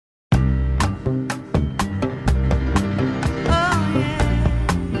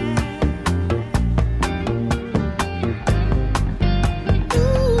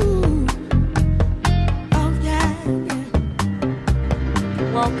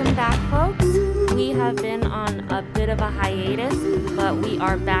welcome back, folks. We have been on a bit of a hiatus, but we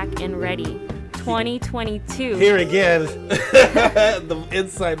are back and ready. 2022. Here again, the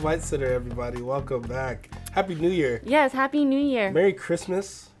Inside White Center, everybody. Welcome back. Happy New Year. Yes, Happy New Year. Merry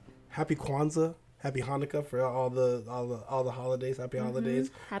Christmas. Happy Kwanzaa. Happy Hanukkah for all the holidays. Happy holidays.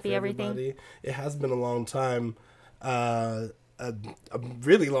 Happy everything. Everybody. It has been a long time. A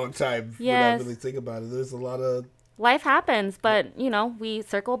really long time when I really think about it. There's a lot of... Life happens, but, we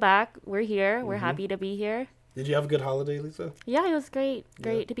circle back. We're here. We're happy to be here. Did you have a good holiday, Lisa? Yeah, it was great.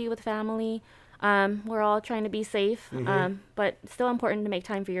 Great to be with family. We're all trying to be safe, but still important to make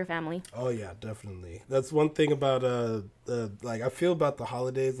time for your family. Oh, yeah, definitely. That's one thing about, I feel about the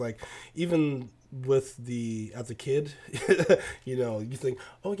holidays, even with as a kid, you think,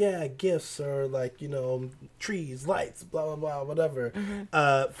 oh, yeah, gifts or, trees, lights, blah, blah, blah, whatever.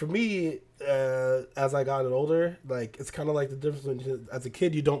 For me, as I got older, it's kind of like the difference when, as a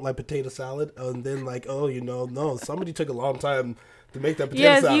kid, you don't like potato salad, and then, no, somebody took a long time to make that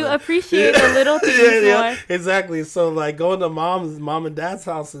potato salad. Yes, you appreciate the little things more. Exactly. So going to mom and dad's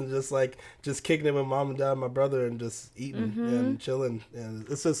house and just kicking it with mom and dad and my brother and just eating and chilling, and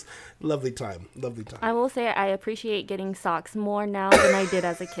it's just lovely time. I will say I appreciate getting socks more now than I did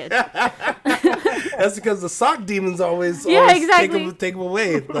as a kid. That's because the sock demons always exactly. take them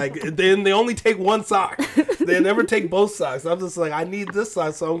away. They only take one sock. They never take both socks. I'm just I need this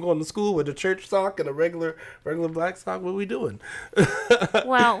sock, so I'm going to school with a church sock and a regular black sock. What are we doing?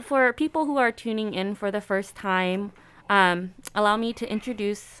 Well, for people who are tuning in for the first time, allow me to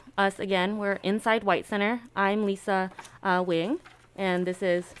introduce us again. We're Inside White Center. I'm Lisa Wing, and this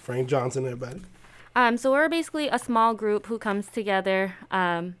is Frank Johnson, everybody. So we're basically a small group who comes together.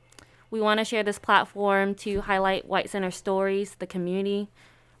 We want to share this platform to highlight White Center stories, the community,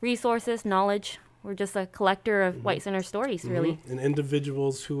 resources, knowledge. We're just a collector of White Center stories, really. And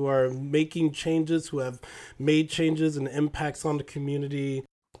individuals who are making changes, who have made changes and impacts on the community.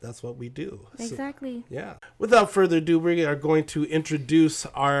 That's what we do. Exactly. So, yeah. Without further ado, we are going to introduce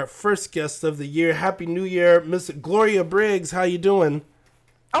our first guest of the year. Happy New Year, Miss Gloria Briggs. How you doing?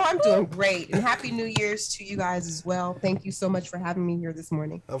 Oh, I'm doing great. And Happy New Year's to you guys as well. Thank you so much for having me here this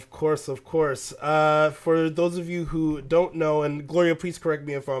morning. Of course. For those of you who don't know, and Gloria, please correct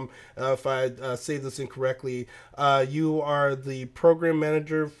me if I say this incorrectly, you are the program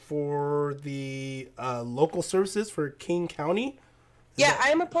manager for the local services for King County? Yeah, I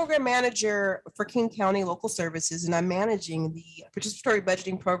am a program manager for King County Local Services, and I'm managing the participatory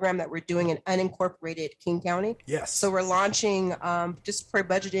budgeting program that we're doing in unincorporated King County. Yes. So we're launching participatory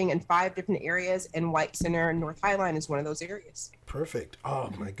budgeting in 5 different areas, and White Center and North Highline is one of those areas. Perfect. Oh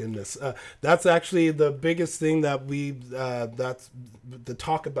my goodness. That's actually the biggest thing that that's the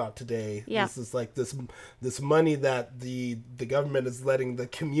talk about today. Yeah. This is this money that the government is letting the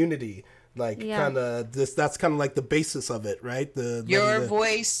community that's kind of like the basis of it, right? Your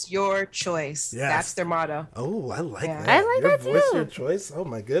voice, your choice. Yes. That's their motto. Oh, I like that. I like your that voice, too. your choice. Oh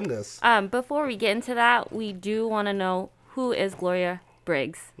my goodness. Before we get into that, we do want to know, who is Gloria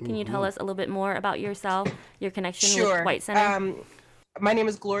Briggs? Can you tell us a little bit more about yourself, your connection with White Center? My name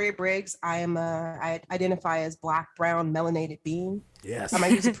is Gloria Briggs. I identify as Black, brown, melanated being. Yes. I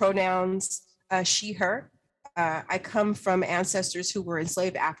use pronouns she, her. I come from ancestors who were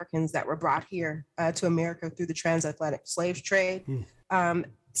enslaved Africans that were brought here to America through the transatlantic slave trade. Have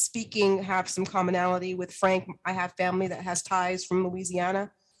some commonality with Frank. I have family that has ties from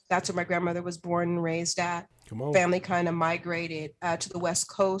Louisiana. That's where my grandmother was born and raised at. Come on. Family kind of migrated to the West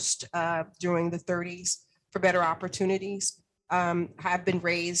Coast during the 30s for better opportunities. I've been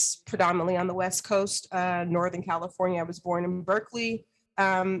raised predominantly on the West Coast, Northern California. I was born in Berkeley.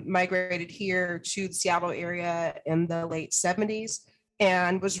 Migrated here to the Seattle area in the late 70s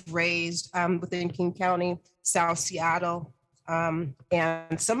and was raised within King County, South Seattle. And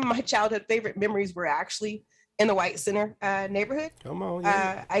some of my childhood favorite memories were actually in the White Center neighborhood. Come on.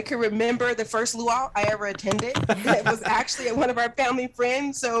 Yeah. I can remember the first luau I ever attended. It was actually at one of our family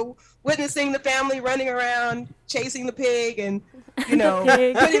friends. So witnessing the family running around, chasing the pig and, putting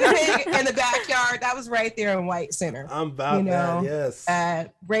the pig in the backyard, that was right there in White Center. I'm about that, yes.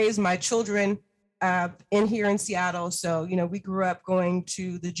 Raised my children in here in Seattle. So, we grew up going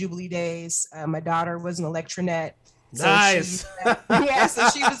to the Jubilee Days. My daughter was an electronet. Nice. So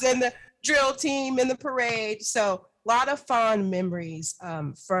she was in the drill team in the parade. So a lot of fond memories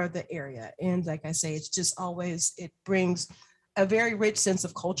for the area. And like I say, it's just always, it brings a very rich sense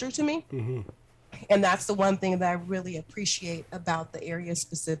of culture to me. And that's the one thing that I really appreciate about the area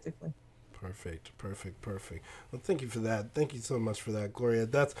specifically. Perfect. Well, thank you for that. Thank you so much for that, Gloria.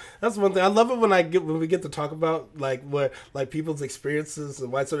 That's one thing I love it when we get to talk about like what like people's experiences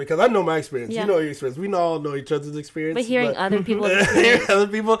and white story, because I know my experience. Yeah. You know your experience. We all know each other's experience. But hearing other people's hearing experience, other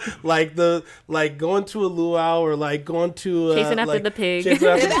people like going to a luau or like going to chasing after the pig. chasing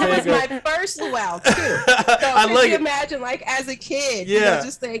after And the that pig was or- my first luau too. So I could like you it. imagine, like as a kid, Yeah.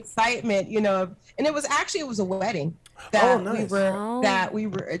 just the excitement, and it was a wedding Oh, that nice. we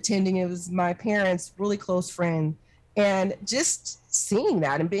were attending. It was my parents' really close friend, and just seeing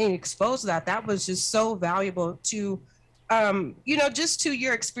that and being exposed to that was just so valuable to, just to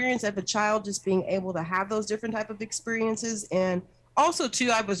your experience as a child, just being able to have those different type of experiences. And also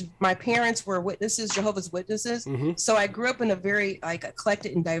too, my parents were witnesses, Jehovah's Witnesses. Mhm. So I grew up in a very like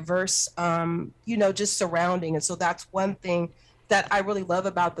eclectic and diverse, just surrounding. And so that's one thing that I really love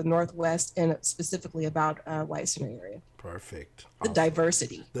about the Northwest and specifically about White Center area, Perfect. the Awesome.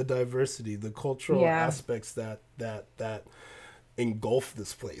 diversity. The cultural Yeah. aspects that engulf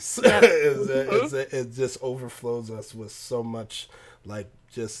this place. Yep. It just overflows us with so much like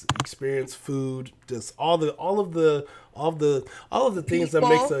just experience, food, just all of the things that People.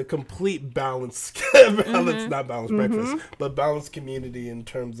 makes a complete balanced not balanced breakfast, but balanced community in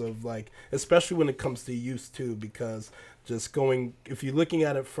terms of like, especially when it comes to youth too, because just going, if you're looking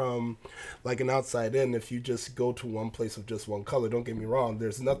at it from like an outside in, if you just go to one place of just one color, don't get me wrong,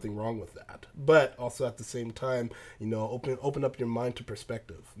 there's nothing wrong with that. But also at the same time, open up your mind to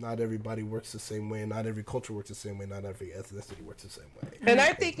perspective. Not everybody works the same way, not every culture works the same way, not every ethnicity works the same way. And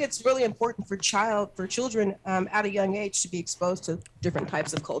I think it's really important for children at a young age to be exposed to different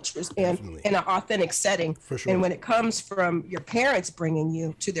types of cultures and Definitely. in an authentic setting. For sure. And when it comes from your parents bringing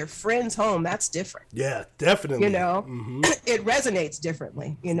you to their friend's home, that's different. Yeah, definitely. It resonates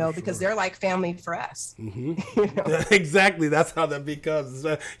differently, because they're like family for us. Exactly. That's how that becomes.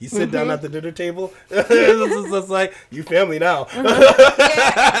 You sit down at the dinner table. It's just like you family now.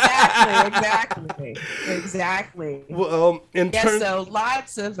 Yeah, exactly. Well, in Yes, terms. so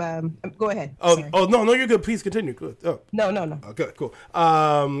lots of go ahead. Oh, Sorry. no, you're good. Please continue. Good. Oh. No. Okay, cool.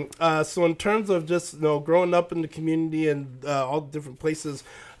 So in terms of just growing up in the community and all the different places,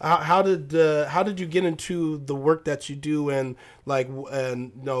 how did you get into the work that you do, and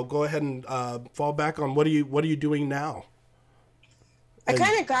go ahead and fall back on what are you doing now? I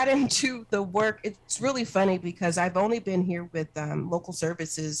kind of got into the work. It's really funny because I've only been here with local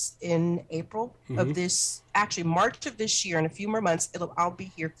services in April of this, actually March of this year. In a few more months, I'll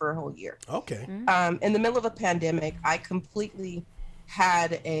be here for a whole year. Okay. In the middle of a pandemic, I completely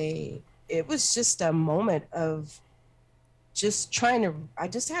it was just a moment of just I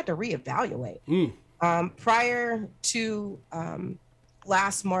just had to reevaluate. Prior to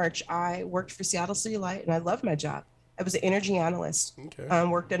last March, I worked for Seattle City Light and I loved my job. I was an energy analyst, Okay.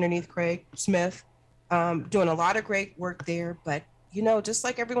 worked underneath Craig Smith, doing a lot of great work there. But, just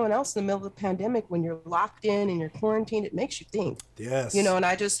like everyone else in the middle of the pandemic, when you're locked in and you're quarantined, it makes you think. Yes. And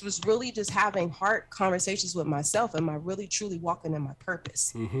I just was really just having heart conversations with myself. Am I really truly walking in my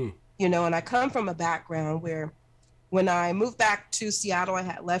purpose? And I come from a background where when I moved back to Seattle, I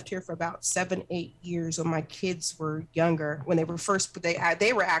had left here for about 7-8 years when my kids were younger. When they were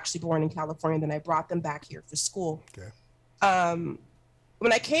they were actually born in California. Then I brought them back here for school. Okay.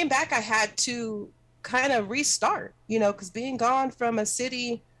 When I came back, I had to kind of restart, because being gone from a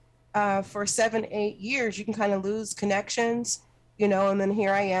city for 7-8 years, you can kind of lose connections, and then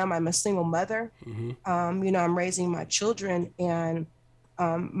here I am. I'm a single mother. I'm raising my children, and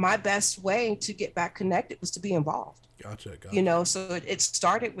my best way to get back connected was to be involved. Gotcha. So it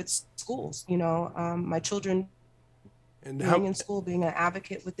started with schools, my children And being in school, being an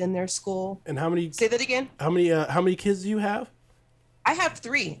advocate within their school. how many Say that again. how many kids do you have? I have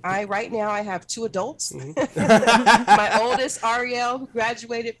 3. Right now I have 2 adults. My oldest, Ariel, who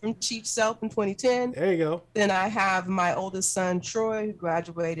graduated from Chief Self in 2010. There you go. Then I have my oldest son, Troy, who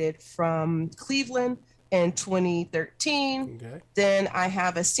graduated from Cleveland in 2013. Okay. Then I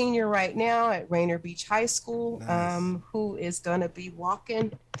have a senior right now at Rainier Beach High School, Nice. who is going to be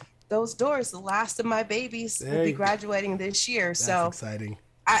walking those doors. The last of my babies There will be you go. graduating this year. That's So exciting.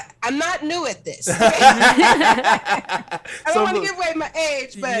 I'm not new at this. I don't want to give away my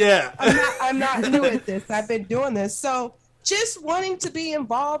age, but Yeah. I'm not new at this. I've been doing this. So just wanting to be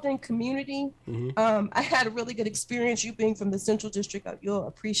involved in community. I had a really good experience. You being from the Central District, you'll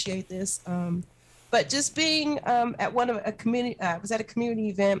appreciate this. But just being at a community, I was at a community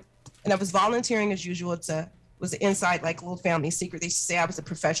event and I was volunteering as usual. It was an inside, like, little family secret. They used to say I was a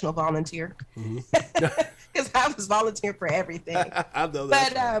professional volunteer because I was volunteering for everything. I know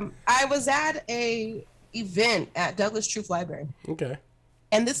that. But I was at a event at Douglas Truth Library. Okay.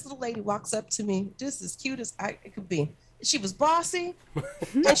 And this little lady walks up to me, just as cute as I could be. She was bossy.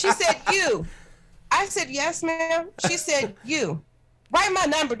 And she said, "You." I said, "Yes, ma'am." She said, "You. Write my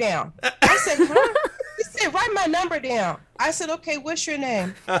number down." I said, "Huh?" She said, "Write my number down." I said, "Okay, what's your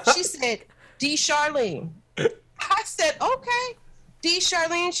name?" She said, "D. Charlene." I said, "Okay." D.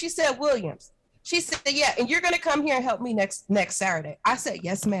 Charlene. She said, "Williams." She said, "Yeah, and you're gonna come here and help me next Saturday." I said,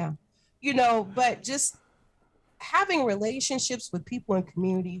 "Yes, ma'am." But just having relationships with people in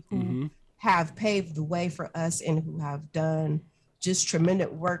community who have paved the way for us and who have done just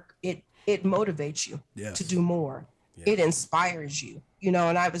tremendous work, it motivates you to do more. It inspires you,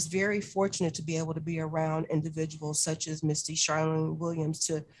 and I was very fortunate to be able to be around individuals such as Misty Charlene Williams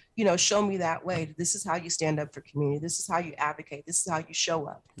to, show me that way. This is how you stand up for community. This is how you advocate. This is how you show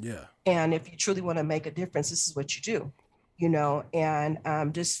up. Yeah. And if you truly want to make a difference, this is what you do,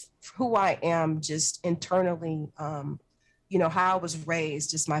 and just who I am, just internally, how I was raised,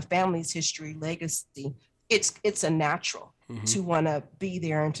 just my family's history, legacy. It's a natural to want to be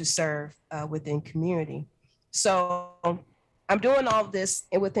there and to serve within community. So I'm doing all this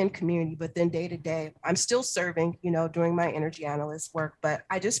within community, but then day to day, I'm still serving, doing my energy analyst work, but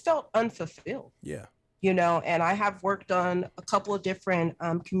I just felt unfulfilled. Yeah. And I have worked on a couple of different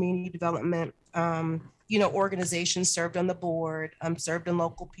community development, organizations, served on the board, served in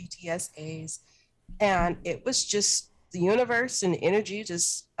local PTSAs. And it was just the universe and energy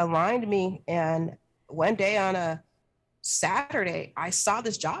just aligned me. And one day on a Saturday, I saw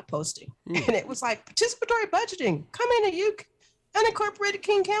this job posting and it was like participatory budgeting, come into unincorporated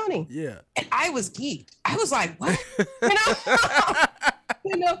King County. Yeah. And I was geeked. I was like, what?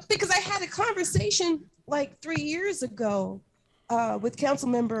 Because I had a conversation like 3 years ago with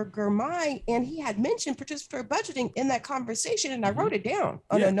Councilmember Gurmai, and he had mentioned participatory budgeting in that conversation, and I wrote it down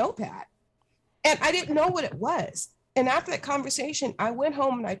on a notepad. And I didn't know what it was. And after that conversation, I went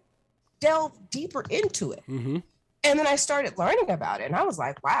home and I delved deeper into it. And then I started learning about it. And I was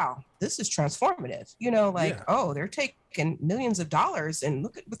like, wow, this is transformative. Oh, they're taking millions of dollars and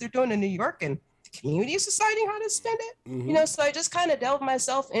look at what they're doing in New York, and the community is deciding how to spend it. So I just kind of delved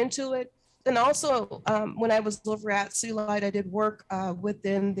myself into it. Then also, when I was over at City Light, I did work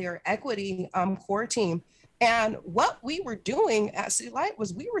within their equity core team. And what we were doing at City Light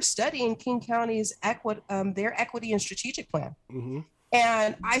was we were studying King County's their equity and strategic plan.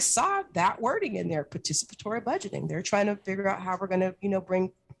 And I saw that wording in there, participatory budgeting. They're trying to figure out how we're going to,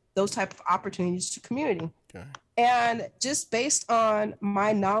 bring those type of opportunities to community. Okay. And just based on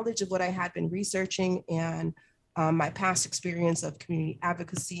my knowledge of what I had been researching and my past experience of community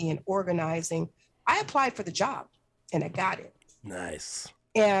advocacy and organizing, I applied for the job and I got it. Nice.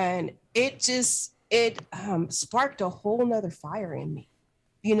 And it sparked a whole nother fire in me.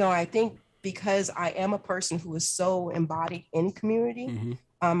 I think because I am a person who is so embodied in community.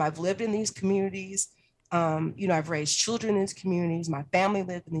 I've lived in these communities. I've raised children in these communities. My family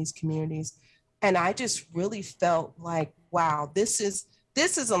lived in these communities. And I just really felt like, wow, this is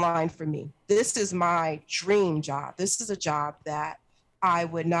aligned for me. This is my dream job. This is a job that I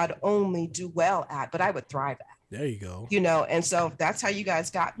would not only do well at, but I would thrive at. There you go. And so that's how you guys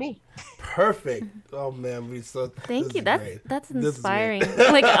got me. Perfect. Oh man, thank you. That's inspiring.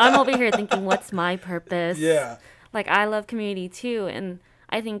 Like I'm over here thinking, what's my purpose? Yeah. Like I love community too, and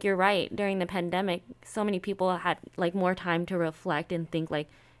I think you're right. During the pandemic, so many people had like more time to reflect and think like,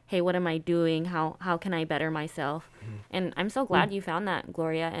 hey, what am I doing? How can I better myself? And I'm so glad you found that,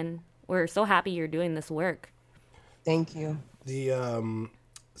 Gloria, and we're so happy you're doing this work. Thank you.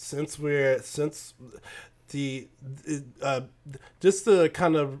 Just to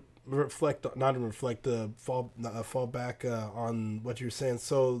kind of fall back on what you're saying.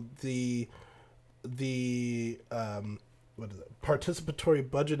 So the what is it? Participatory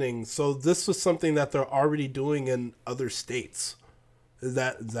budgeting. So this was something that they're already doing in other states. Is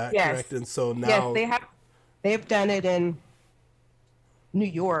that yes. correct? And so now they've done it in New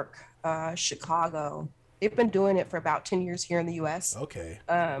York, Chicago. They've been doing it for about 10 years here in the U.S. Okay.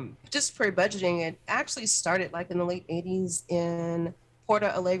 Participatory budgeting, it actually started like in the late 80s in Porto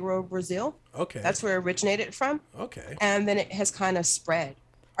Alegre, Brazil. Okay. That's where it originated from. Okay. And then it has kind of spread.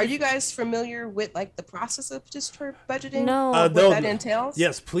 Are you guys familiar with like the process of participatory budgeting? No. What that entails?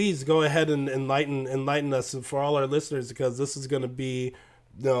 Yes, please go ahead and enlighten us for all our listeners, because this is going to be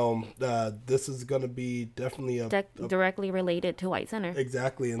definitely directly related to White Center.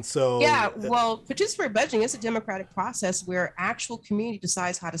 Exactly. And so well, participatory budgeting is a democratic process where actual community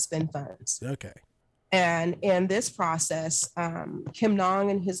decides how to spend funds. Okay. And in this process, Kim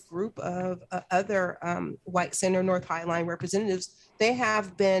Nong and his group of other White Center North Highline representatives, they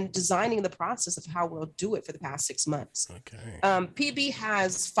have been designing the process of how we'll do it for the past 6 months. Okay. PB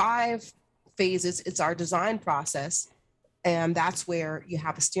has 5 phases. It's our design process, and that's where you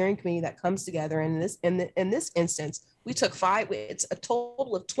have a steering committee that comes together. And in this instance, we took 5. It's a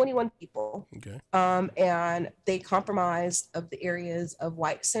total of 21 people, Okay. and they comprise of the areas of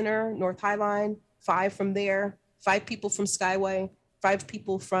White Center, North Highline, 5 from there, 5 people from Skyway, 5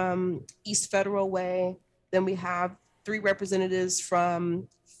 people from East Federal Way. Then we have 3 representatives from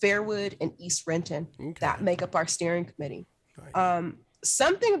Fairwood and East Renton that make up our steering committee. Nice.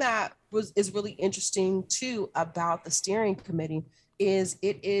 Something that is really interesting too about the steering committee is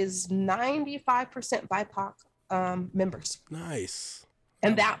it is 95% BIPOC members, Nice.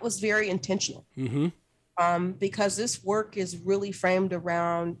 and that was very intentional. Because this work is really framed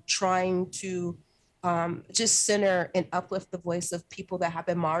around trying to just center and uplift the voice of people that have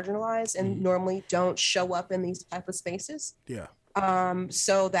been marginalized and normally don't show up in these type of spaces. Yeah.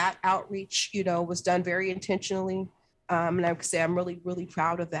 So that outreach, was done very intentionally. And I would say I'm really, really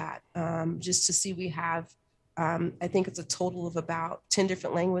proud of that. Just to see we have, I think it's a total of about 10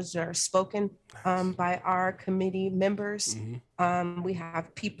 different languages that are spoken by our committee members. We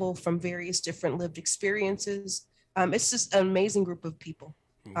have people from various different lived experiences. It's just an amazing group of people.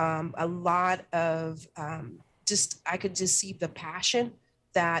 A lot of I could just see the passion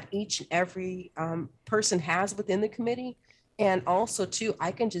that each and every person has within the committee. And also too,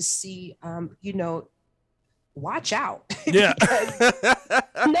 I can just see, watch out. Yeah.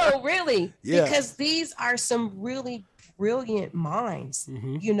 No, really, Yeah. because these are some really brilliant minds,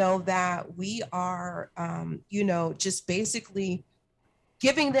 that we are, just basically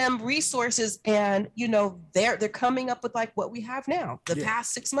giving them resources, and they're coming up with like what we have now. The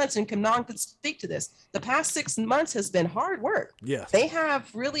past 6 months, and Kanan could speak to this. The past 6 months has been hard work. Yes. They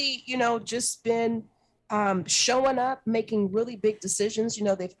have really, just been showing up, making really big decisions.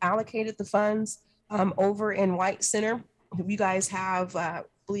 They've allocated the funds over in White Center. You guys have, I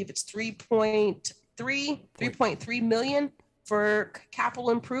believe it's 3.3 million for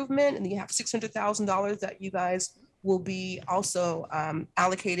capital improvement, and you have $600,000 that you guys will be also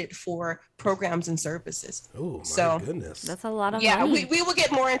allocated for programs and services. Oh my goodness. That's a lot of money. Yeah, we will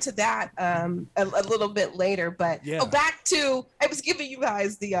get more into that a little bit later. But back to, I was giving you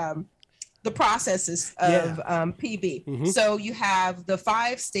guys the processes of PB. So you have the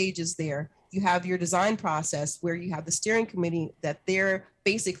 5 stages there. You have your design process where you have the steering committee that they're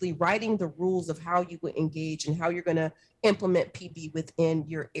basically writing the rules of how you would engage and how you're going to implement PB within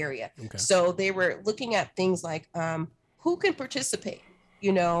your area. Okay. So they were looking at things like who can participate.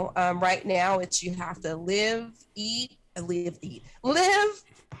 Right now it's you have to live,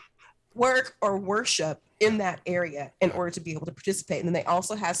 work, or worship in that area in order to be able to participate. And then they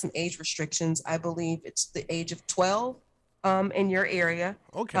also have some age restrictions. I believe it's the age of 12 in your area.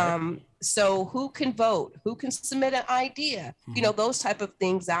 Okay. So who can vote? Who can submit an idea? Those type of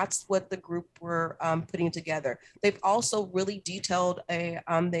things. That's what the group were putting together. They've also really detailed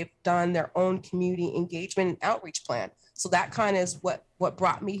they've done their own community engagement and outreach plan. So that kind of is what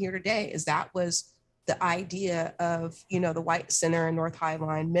brought me here today. Is that was the idea of, the White Center and North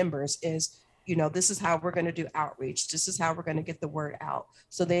Highline members is, this is how we're going to do outreach. This is how we're going to get the word out.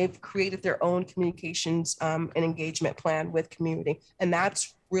 So they've created their own communications and engagement plan with community. And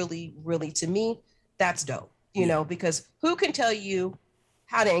that's really, really, to me, that's dope, because who can tell you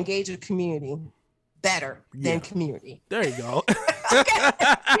how to engage with community better than community? There you go.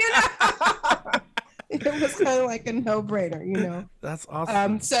 It was kind of like a no-brainer, That's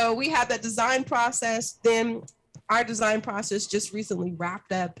awesome. So we had that design process. Then our design process just recently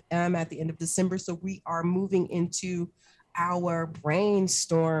wrapped up at the end of December. So we are moving into our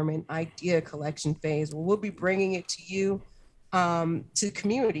brainstorm and idea collection phase, where we'll be bringing it to you, to the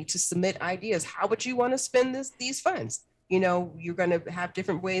community, to submit ideas. How would you want to spend these funds? You're going to have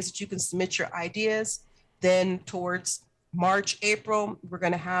different ways that you can submit your ideas. Then towards March, April, we're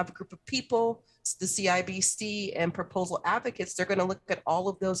going to have a group of people, the CIBC and proposal advocates. They're going to look at all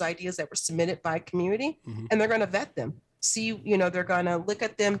of those ideas that were submitted by community, and they're going to vet them. See, they're going to look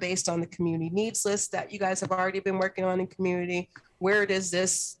at them based on the community needs list that you guys have already been working on in community. Where does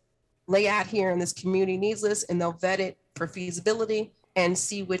this lay out here in this community needs list? And they'll vet it for feasibility and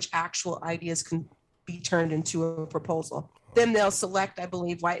see which actual ideas can be turned into a proposal. Then they'll select, I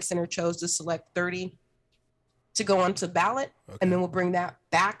believe White Center chose to select 30 to go onto ballot. Okay. And then we'll bring that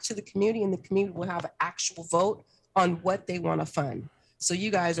back to the community, and the community will have an actual vote on what they want to fund. So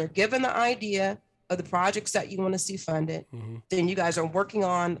you guys are given the idea of the projects that you want to see funded. Then you guys are working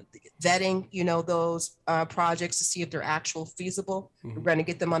on vetting, those projects to see if they're actual feasible. We're going to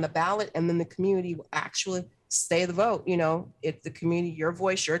get them on the ballot, and then the community will actually say the vote. If the community, your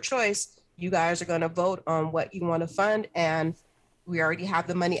voice, your choice, you guys are going to vote on what you want to fund, and we already have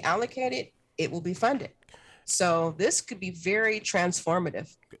the money allocated, it will be funded. So this could be very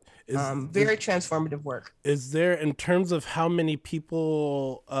transformative. Very transformative work. Is there, in terms of how many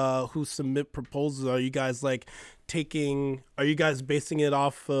people who submit proposals, are you guys basing it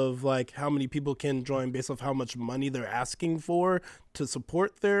off of like how many people can join based off how much money they're asking for to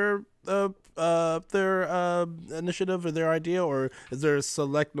support their initiative or their idea, or is there a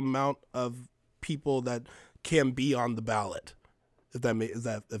select amount of people that can be on the ballot?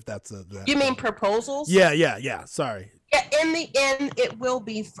 You mean proposals? Yeah. Sorry. Yeah, in the end, it will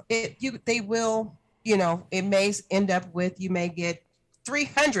be. They will. It may end up with, you may get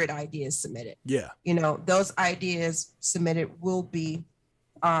 300 ideas submitted. Yeah. Those ideas submitted will be,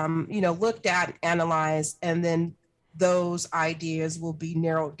 looked at, analyzed, and then those ideas will be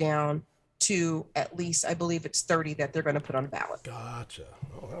narrowed down to at least, I believe it's 30 that they're going to put on the ballot. Gotcha.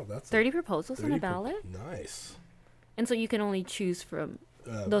 Oh wow, that's 30 proposals on a ballot. Nice. And so you can only choose from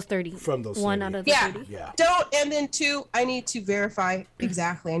those 30. From those 30. One out of the 30. Yeah. And then two, I need to verify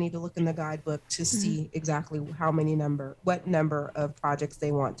exactly. I need to look in the guidebook to see exactly what number of projects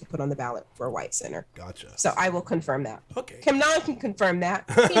they want to put on the ballot for White Center. Gotcha. So I will confirm that. Okay. Kim Nam can confirm that.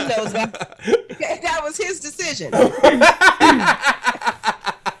 He knows that. That was his decision.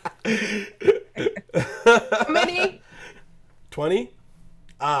 How many? 20?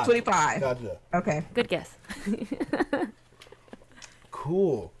 25. Gotcha. Okay. Good guess.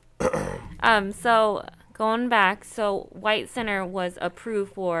 Cool. So going back, so White Center was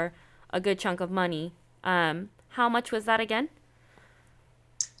approved for a good chunk of money. How much was that again?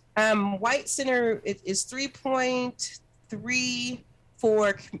 White Center is 3.3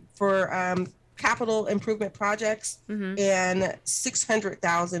 for capital improvement projects, and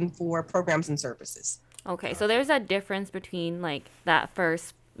 600,000 for programs and services. Okay, so there's a difference between like that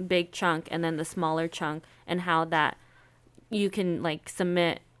first big chunk and then the smaller chunk, and how that you can like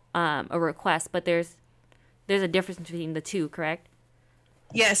submit a request, but there's a difference between the two, correct?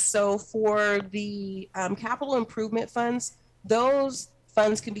 Yes. So for the capital improvement funds, those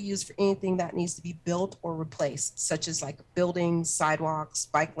funds can be used for anything that needs to be built or replaced, such as like buildings, sidewalks,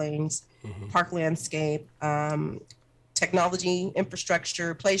 bike lanes, park landscape, technology,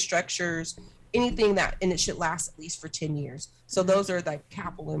 infrastructure, play structures, anything and it should last at least for 10 years. So those are like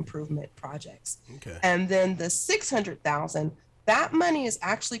capital improvement projects. Okay. And then the 600,000, that money is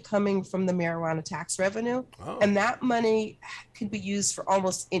actually coming from the marijuana tax revenue. Oh. And that money can be used for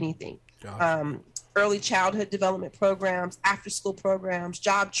almost anything. Gotcha. Early childhood development programs, after school programs,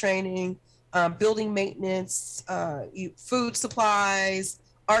 job training, building maintenance, food supplies,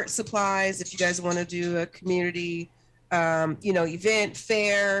 art supplies. If you guys want to do a community, event,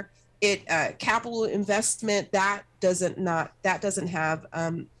 fair, capital investment, that doesn't have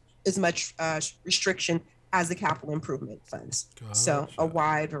as much restriction as the capital improvement funds. Gotcha. So a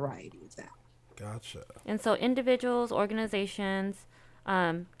wide variety of that. Gotcha. And so individuals, organizations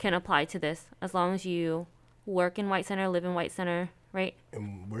can apply to this as long as you work in White Center, live in White Center, right?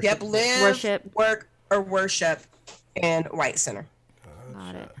 And worship. Yep, live, worship, work, or worship in White Center.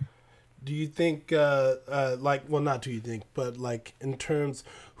 Got it. Do you think, not do you think, but like in terms,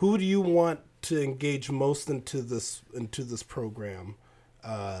 who do you want to engage most into this program,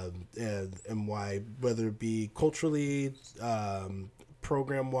 and why? Whether it be culturally,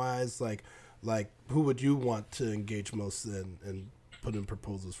 program wise, like who would you want to engage most in and put in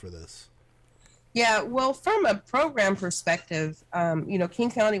proposals for this? Yeah, well, from a program perspective,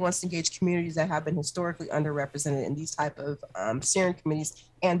 King County wants to engage communities that have been historically underrepresented in these type of steering committees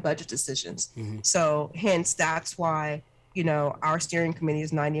and budget decisions. Mm-hmm. So hence, that's why, our steering committee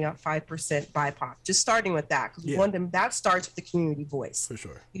is 95% BIPOC, just starting with that, because we want them, that starts with the community voice. For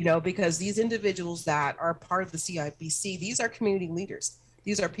sure. Because these individuals that are part of the CIBC, these are community leaders.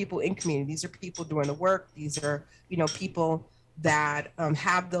 These are people in community. These are people doing the work. These are, people that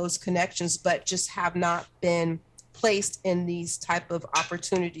have those connections, but just have not been placed in these type of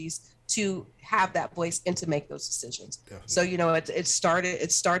opportunities to have that voice and to make those decisions. Definitely. So,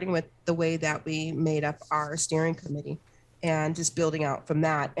 it's starting with the way that we made up our steering committee and just building out from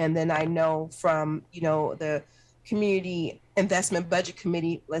that. And then I know from, the community investment budget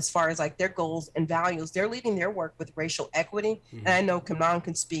committee, as far as like their goals and values, they're leading their work with racial equity. Mm-hmm. And I know Kamran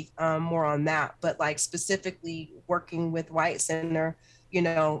can speak more on that, but like specifically working with White Center,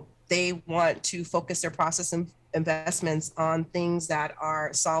 they want to focus their process and investments on things that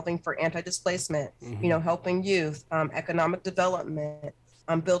are solving for anti-displacement, mm-hmm. Helping youth, economic development,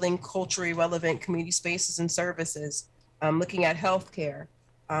 building culturally relevant community spaces and services, looking at healthcare,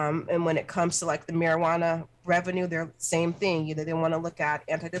 And when it comes to like the marijuana revenue, they're the same thing. They want to look at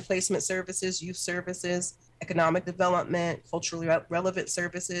anti-displacement services, youth services, economic development, culturally relevant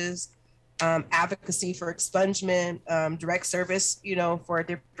services, advocacy for expungement, direct service, for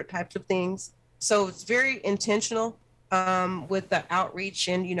different types of things. So it's very intentional with the outreach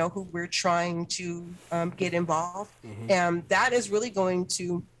and, who we're trying to get involved. And that is really going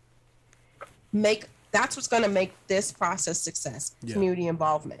to that's what's going to make this process success, community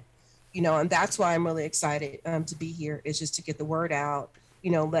involvement, and that's why I'm really excited to be here, is just to get the word out,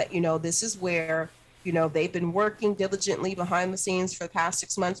 let this is where, they've been working diligently behind the scenes for the past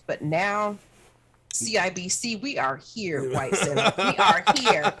 6 months, but now CIBC, we are here, White Center. We are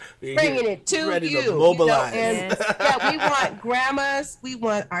here, bringing it to ready you. To mobilize. And we want grandmas, we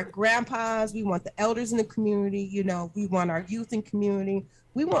want our grandpas, we want the elders in the community. We want our youth in community.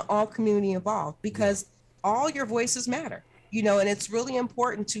 We want all community involved, because all your voices matter. And it's really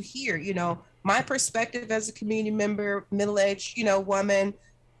important to hear. My perspective as a community member, middle-aged, woman.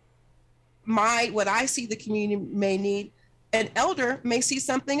 What I see the community may need. An elder may see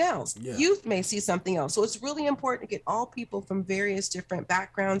something else. Youth may see something else. So it's really important to get all people from various different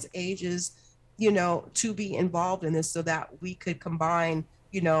backgrounds, ages, to be involved in this, so that we could combine,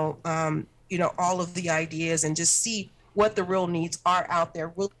 all of the ideas and just see what the real needs are out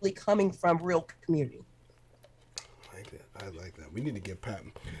there, really coming from real community. I like that. We need to get Pat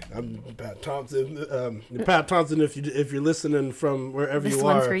Thompson. Pat Thompson, if you're listening from wherever you are, this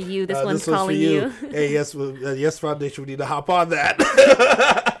one's for you. This one's for calling you. Hey, yes, Foundation. We need to hop on that.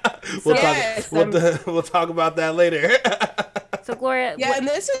 We'll talk about that later. So Gloria, and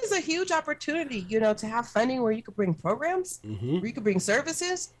this is a huge opportunity, to have funding where you could bring programs, where you could bring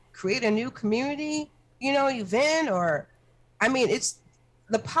services, create a new community, event, it's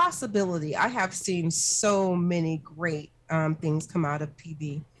the possibility. I have seen so many great things come out of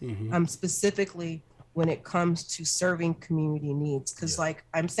PB, specifically when it comes to serving community needs. Because like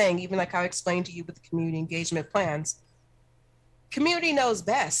I'm saying, even like I explained to you with the community engagement plans, community knows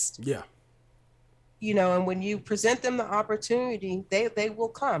best. Yeah. And when you present them the opportunity, they will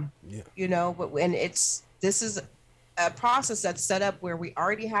come. Yeah. But when this is a process that's set up where we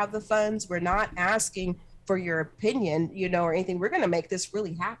already have the funds, we're not asking for your opinion, or anything. We're going to make this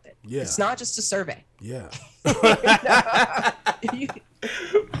really happen. Yeah. It's not just a survey. Yeah.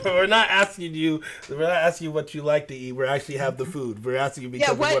 We're not asking you what you like to eat. We actually have the food. We're asking you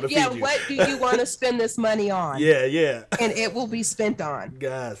because we want to feed you. What do you want to spend this money on? Yeah. And it will be spent on.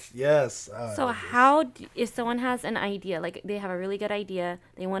 Yes. So if someone has an idea, like they have a really good idea,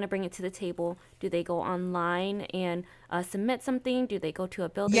 they want to bring it to the table, do they go online and submit something? Do they go to a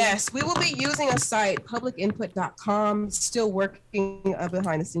building? Yes, we will be using a site, publicinput.com, still working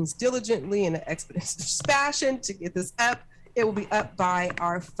behind the scenes diligently in an expeditious fashion to get this up. It will be up by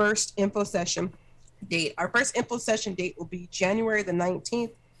our first info session date. Our first info session date will be January the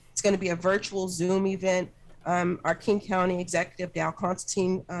 19th. It's going to be a virtual Zoom event. Our King County Executive, Dal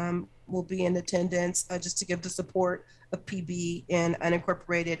Constantine, will be in attendance just to give the support of PB in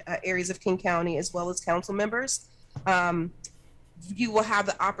unincorporated areas of King County, as well as council members. You will have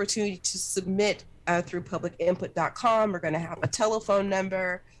the opportunity to submit through publicinput.com. We're going to have a telephone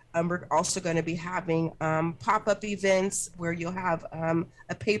number. We're also going to be having pop-up events where you'll have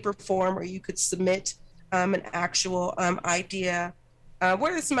a paper form where you could submit an actual idea.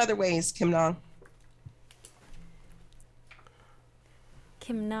 What are some other ways, Kim Nong?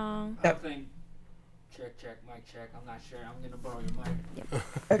 Kim Nong. I think check, mic check. I'm not sure. I'm going to borrow your mic.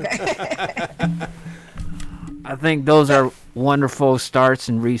 Okay. I think those are wonderful starts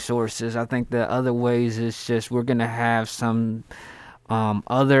and resources. I think the other ways is just we're going to have some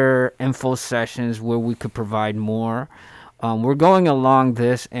other info sessions where we could provide more. We're going along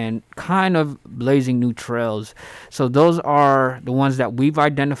this and kind of blazing new trails. So those are the ones that we've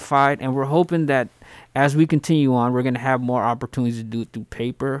identified, and we're hoping that as we continue on, we're going to have more opportunities to do it through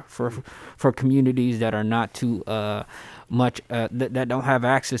paper for communities that are not too much that don't have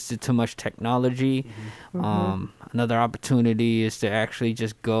access to too much technology. Another opportunity is to actually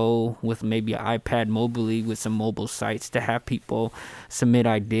just go with maybe an iPad mobilely with some mobile sites to have people submit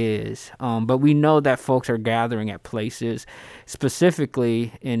ideas. But we know that folks are gathering at places,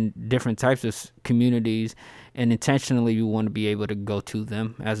 specifically in different types of communities, and intentionally we want to be able to go to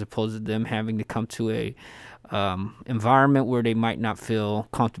them as opposed to them having to come to a environment where they might not feel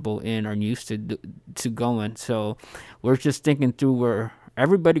comfortable in or used to going. So we're just thinking through where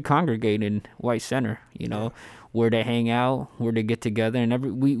everybody congregate in White Center. where to hang out, where to get together,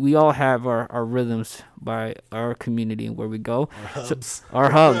 and we all have our rhythms by our community and where we go. Our hubs.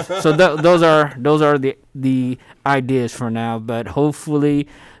 Our hubs. So those are the ideas for now, but hopefully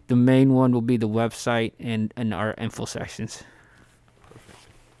the main one will be the website and our info sections.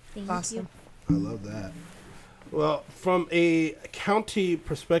 Thank Awesome. I love that. Well, from a county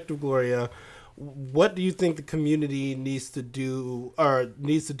perspective, Gloria, what do you think the community needs to do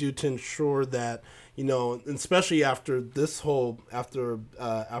to ensure that, you know, especially after this whole after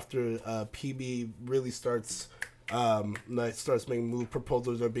PB really starts making move,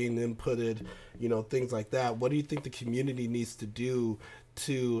 proposals are being inputted, you know, things like that. What do you think the community needs to do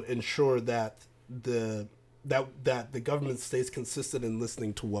to ensure that the government stays consistent in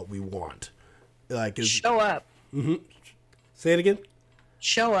listening to what we want? Like, Show up. Say it again.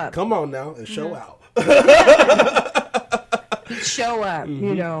 Show up. Come on now and show out. Show up,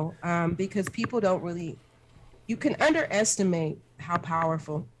 you know, because people don't really, you can underestimate how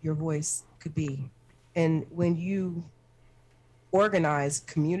powerful your voice could be. And when you organize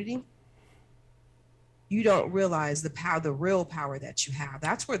community, you don't realize the real power that you have.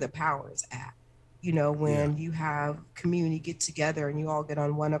 That's where the power is at. You know, when you have community get together and you all get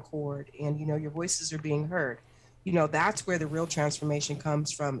on one accord and, you know, your voices are being heard, you know, that's where the real transformation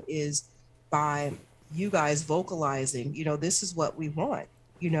comes from, is by you guys vocalizing, you know, this is what we want,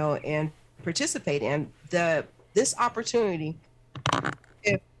 you know, and participate. And this opportunity,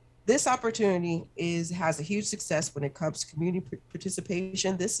 if this opportunity has a huge success when it comes to community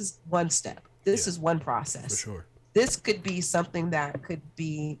participation, this is one step. This is one process. For sure. This could be something that could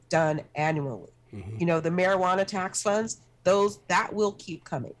be done annually. You know, the marijuana tax funds, that will keep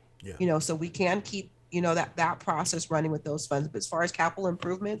coming. You know, so we can keep, you know, that process running with those funds. But as far as capital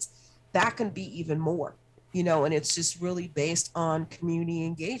improvements, that can be even more, you know, and it's just really based on community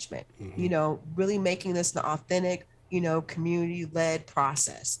engagement, you know, really making this an authentic, you know, community-led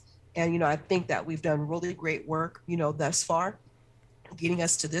process. And, you know, I think that we've done really great work, you know, thus far, getting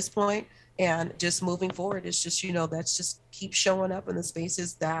us to this point. And just moving forward, it's just, you know, let's just keep showing up in the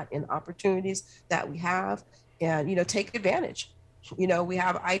spaces and opportunities that we have, and, you know, take advantage. You know, we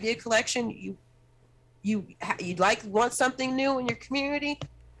have idea collection. Want something new in your community,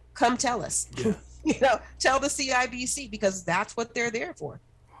 come tell us. You know, tell the CIBC, because that's what they're there for.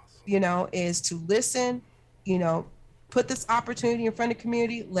 You know, is to listen, you know, put this opportunity in front of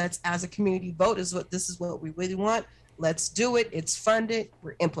community. Let's, as a community, vote. This is what we really want. Let's do it. It's funded.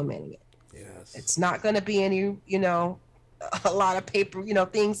 We're implementing it. Yes. It's not going to be any, you know, a lot of paper, you know,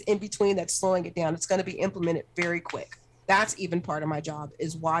 things in between that's slowing it down. It's going to be implemented very quick. That's even part of my job,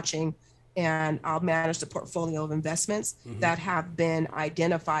 is watching, and I'll manage the portfolio of investments that have been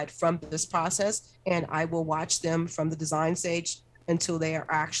identified from this process, and I will watch them from the design stage until they are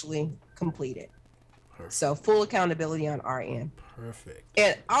actually completed. Perfect. So full accountability on our end. Perfect.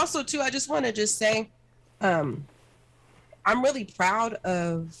 And also too, I just want to say, I'm really proud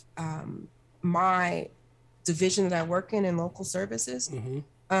of my division that I work in local services.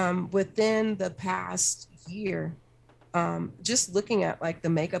 Within the past year, just looking at like the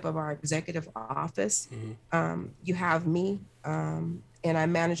makeup of our executive office, you have me, and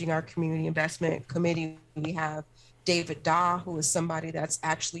I'm managing our community investment committee. We have David Daw, who is somebody that's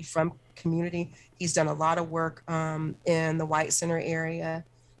actually from community. He's done a lot of work in the White Center area.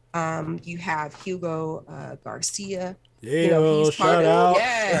 You have Hugo Garcia. Yeah, you know, shout out.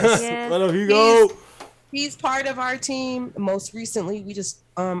 Yes. What up, Hugo? He's part of our team. Most recently, we just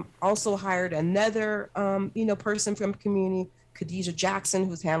also hired another, you know, person from community, Khadijah Jackson,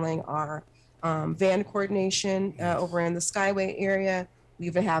 who's handling our van coordination over in the Skyway area. We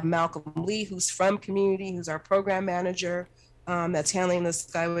even have Malcolm Lee, who's from community, who's our program manager, that's handling the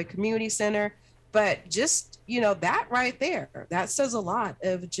Skyway Community Center. But just, you know, that right there, that says a lot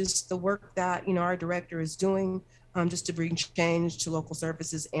of just the work that, you know, our director is doing, just to bring change to local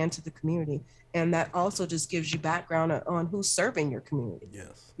services and to the community. And that also just gives you background on who's serving your community.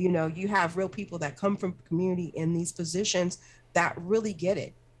 Yes. You know, you have real people that come from community in these positions that really get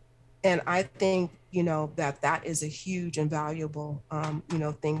it. And I think, you know, that is a huge and valuable, you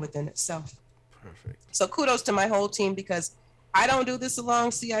know, thing within itself. Perfect. So kudos to my whole team, because I don't do this alone.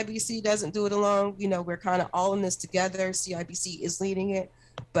 CIBC doesn't do it alone. You know, we're kind of all in this together. CIBC is leading it,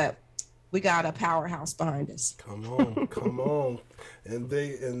 but we got a powerhouse behind us. Come on, come on. And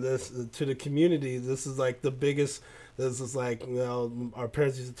this to the community, this is like the biggest. This is like, you know, our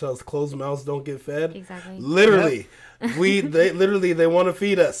parents used to tell us, closed mouths don't get fed. Exactly. Literally. They want to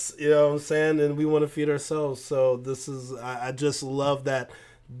feed us, you know what I'm saying? And we want to feed ourselves. So this is, I just love that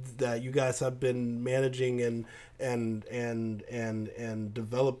you guys have been managing and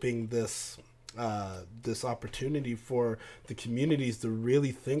developing this this opportunity for the communities to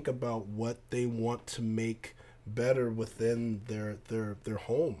really think about what they want to make better within their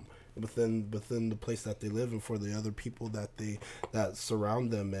home, within the place that they live, and for the other people that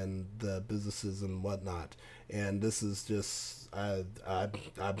surround them, and the businesses and whatnot. And this is just I'm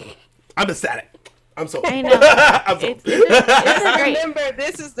ecstatic. I'm so I know. I'm so It's a great. Remember,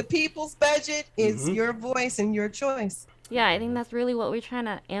 this is the people's budget. It's your voice and your choice. Yeah, I think that's really what we're trying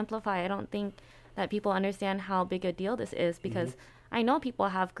to amplify. I don't think that people understand how big a deal this is, because I know people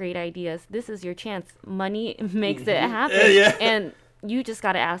have great ideas. This is your chance. Money makes it happen. Yeah. And you just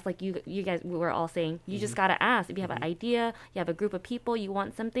got to ask, like you guys were all saying, you just got to ask. If you have an idea, you have a group of people, you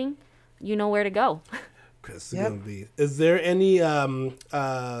want something, you know where to go. Chris, gonna be. Is there any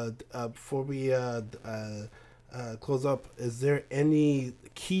before we close up? Is there any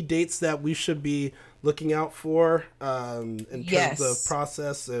key dates that we should be looking out for in terms Yes. of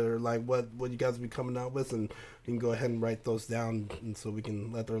process, or like what you guys will be coming out with, and you can go ahead and write those down, and so we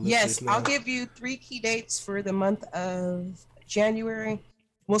can let our listeners Yes, know. I'll give you 3 key dates for the month of January.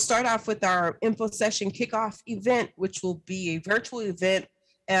 We'll start off with our info session kickoff event, which will be a virtual event.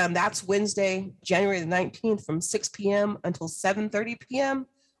 That's Wednesday, January the 19th from 6 p.m. until 7:30 p.m.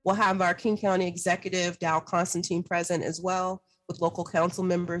 We'll have our King County Executive, Dow Constantine, present as well, with local council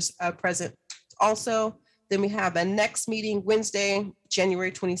members present also. Then we have a next meeting Wednesday,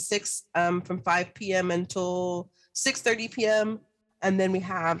 January 26th, from 5 p.m. until 6:30 p.m. And then we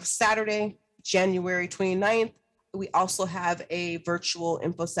have Saturday, January 29th. We also have a virtual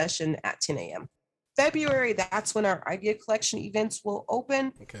info session at 10 a.m. February, that's when our idea collection events will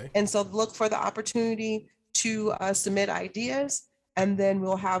open. Okay. And so look for the opportunity to submit ideas. And then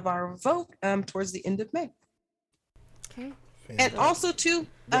we'll have our vote towards the end of May. Okay. And also, too,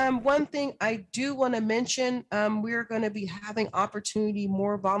 one thing I do want to mention, we're going to be having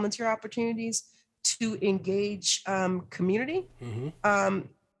more volunteer opportunities to engage community.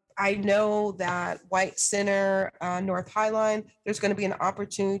 I know that White Center, North Highline, there's going to be an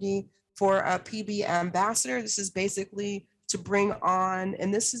opportunity for a PB ambassador. This is basically to bring on,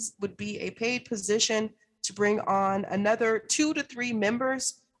 and would be a paid position to bring on another 2 to 3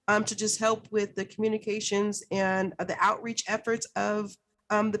 members to just help with the communications and the outreach efforts of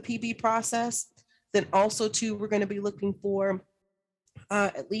the PB process. Then also too, we're going to be looking for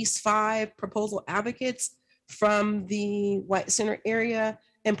at least 5 proposal advocates from the White Center area.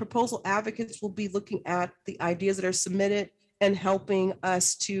 And proposal advocates will be looking at the ideas that are submitted and helping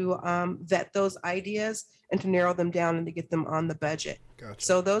us to vet those ideas and to narrow them down and to get them on the budget. Gotcha.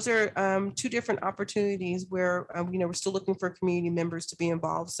 So those are 2 different opportunities where we're still looking for community members to be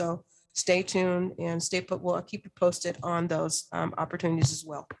involved. So stay tuned and stay put. We'll keep you posted on those opportunities as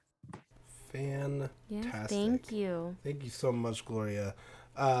well. Fantastic. Yes, thank you. Thank you so much, Gloria.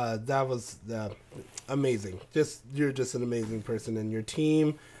 That was amazing. You're just an amazing person, and your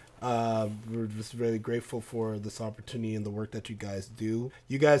team. We're just really grateful for this opportunity and the work that you guys do.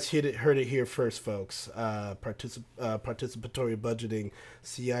 You guys heard it here first, folks. Participatory budgeting,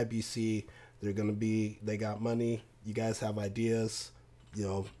 CIBC. They got money. You guys have ideas.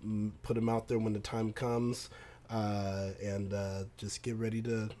 Put them out there when the time comes. And just get ready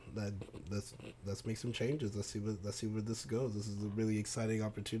to let's make some changes. Let's see where this goes. This is a really exciting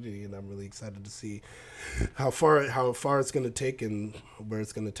opportunity, and I'm really excited to see how far it's going to take and where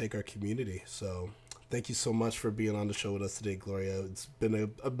it's going to take our community. So thank you so much for being on the show with us today, Gloria. It's been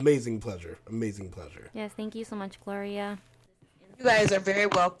an amazing pleasure. Yes, thank you so much, Gloria. You guys are very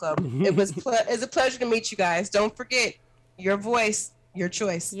welcome. It's a pleasure to meet you guys. Don't forget your voice. Your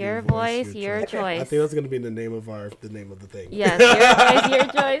choice. Your voice, your choice. I think that's going to be the name of the thing. Yes, your voice, your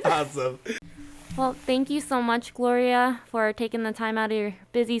choice. Awesome. Well, thank you so much, Gloria, for taking the time out of your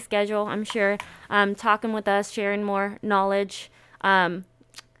busy schedule. I'm sure talking with us, sharing more knowledge.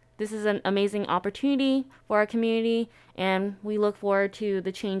 This is an amazing opportunity for our community, and we look forward to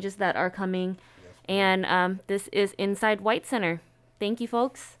the changes that are coming. Yes, and this is Inside White Center. Thank you,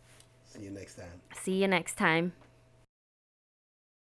 folks. See you next time. See you next time.